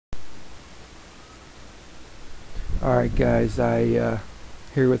Alright guys,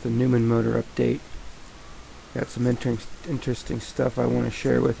 here with a Newman motor update. Got some interesting stuff I want to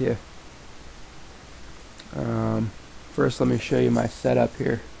share with you. First let me show you my setup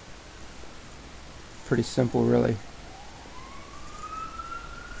here. Pretty simple really.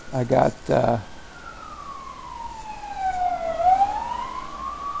 I got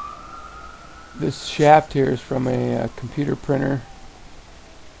this shaft here is from a computer printer,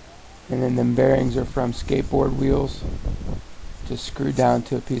 and then them bearings are from skateboard wheels, just screwed down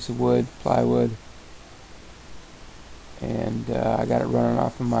to a piece of wood, plywood, and I got it running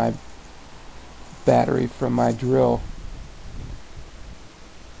off of my battery from my drill.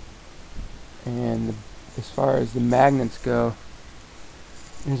 And as far as the magnets go,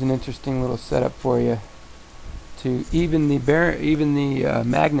 here's an interesting little setup for you. To even the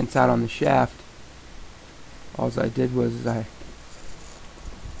magnets out on the shaft, all I did was I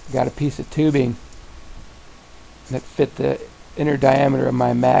got a piece of tubing that fit the inner diameter of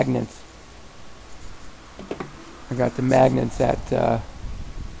my magnets. I got the magnets at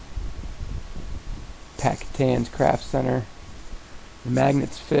Pakistan's Craft Center. The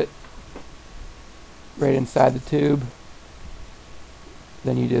magnets fit right inside the tube.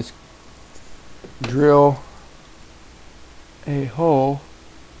 Then you just drill a hole.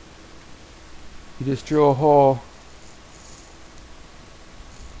 You just drill a hole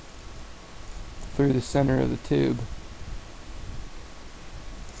through the center of the tube,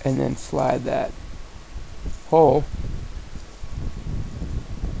 and then slide that hole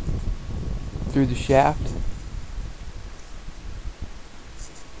through the shaft.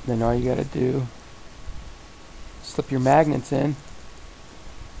 Then all you gotta do, slip your magnets in,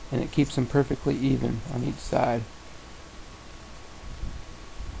 and it keeps them perfectly even on each side.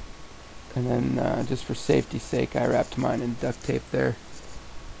 And then just for safety's sake, I wrapped mine in duct tape there.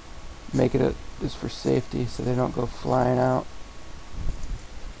 Make it just for safety so they don't go flying out.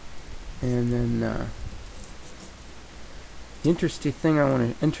 And then the interesting thing I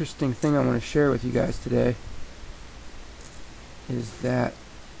want to share with you guys today is that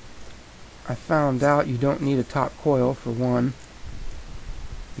I found out you don't need a top coil for one,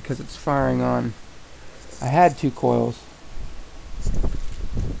 because it's firing on. I had two coils,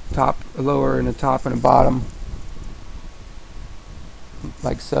 a lower and a top and a bottom,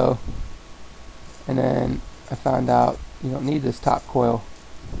 like so, and then I found out you don't need this top coil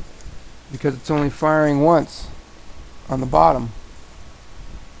because it's only firing once on the bottom.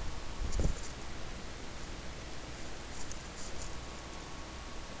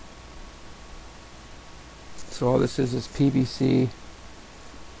 So all this is PVC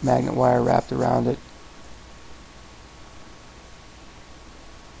magnet wire wrapped around it.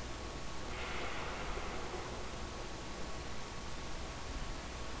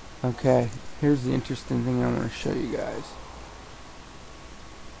 Okay, here's the interesting thing I want to show you guys.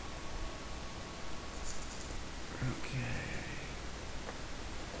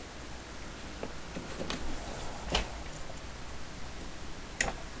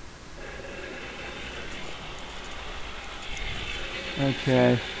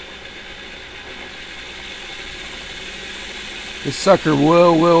 Okay. This sucker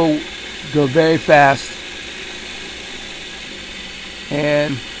will go very fast.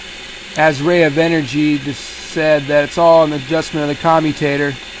 And as Ray of Energy just said, that it's all an adjustment of the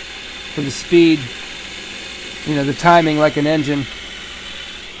commutator for the speed, the timing, like an engine.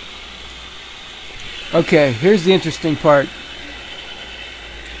 Okay, here's the interesting part.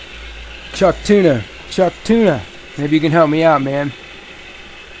 Chuck Tuna, maybe you can help me out, man.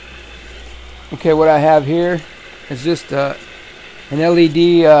 Okay, what I have here is just an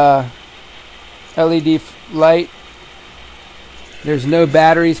LED light. There's no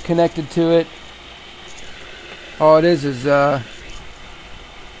batteries connected to it. All it is let's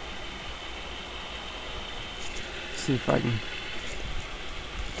see if I can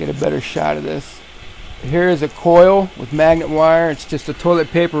get a better shot of this. Here is a coil with magnet wire. It's just a toilet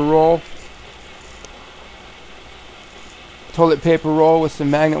paper roll. Toilet paper roll with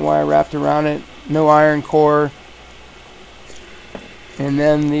some magnet wire wrapped around it. No iron core. And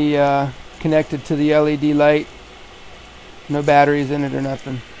then the connected to the LED light. No batteries in it or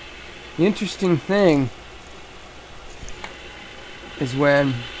nothing. The interesting thing is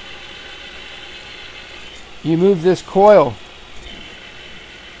when you move this coil.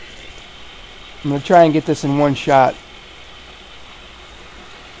 I'm going to try and get this in one shot.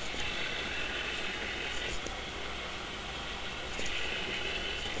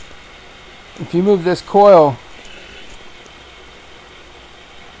 If you move this coil,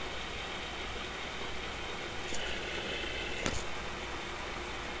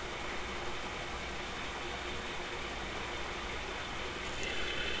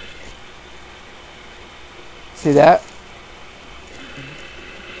 See that?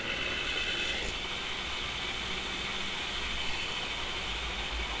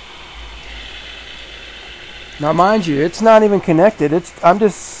 Now mind you, it's not even connected. I'm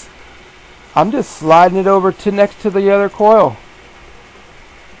just sliding it over to next to the other coil.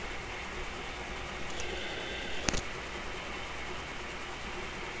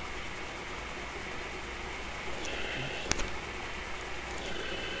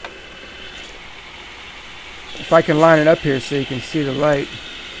 If I can line it up here so you can see the light.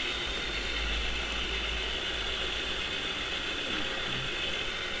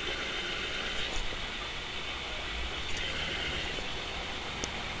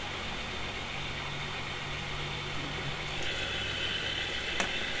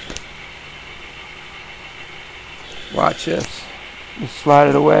 Watch this. Just slide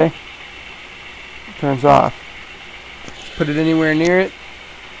it away. It turns off. Put it anywhere near it.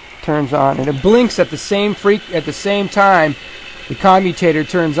 Turns on, and it blinks at the same time the commutator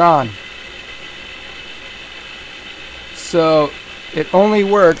turns on. So it only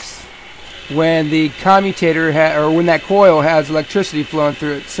works when the commutator or when that coil has electricity flowing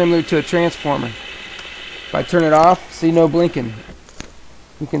through it, similar to a transformer. If I turn it off, see, no blinking.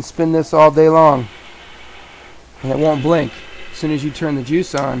 You can spin this all day long and it won't blink. As soon as you turn the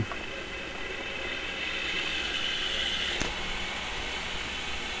juice on,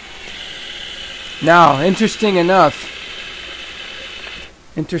 now, interesting enough,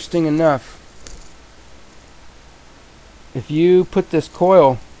 if you put this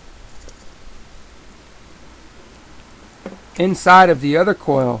coil inside of the other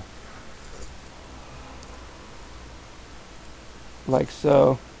coil, like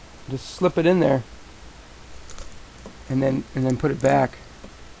so, just slip it in there, and then put it back.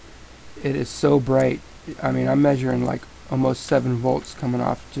 It is so bright. I mean, I'm measuring like almost 7 volts coming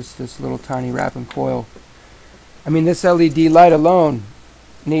off just this little tiny wrapping coil. I mean, this LED light alone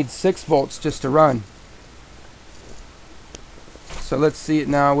needs 6 volts just to run. So let's see it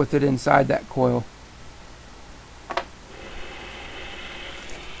now with it inside that coil.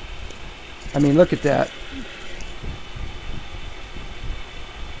 I mean, look at that.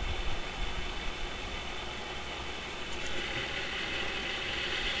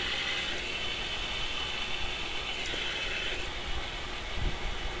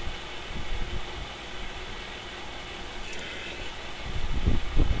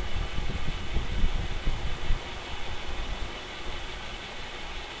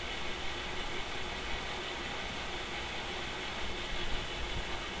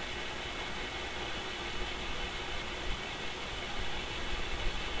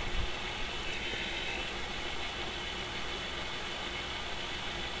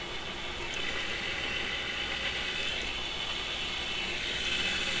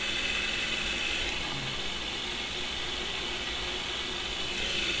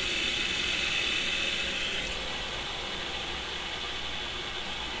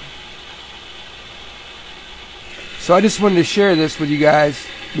 So I just wanted to share this with you guys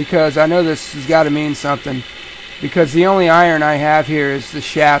because I know this has got to mean something. Because the only iron I have here is the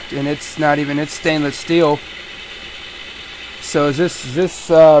shaft, and it's stainless steel. So is this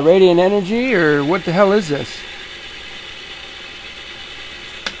radiant energy, or what the hell is this?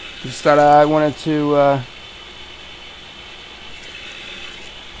 Just thought I wanted to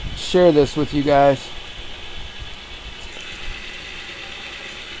share this with you guys.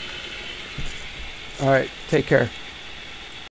 All right, take care.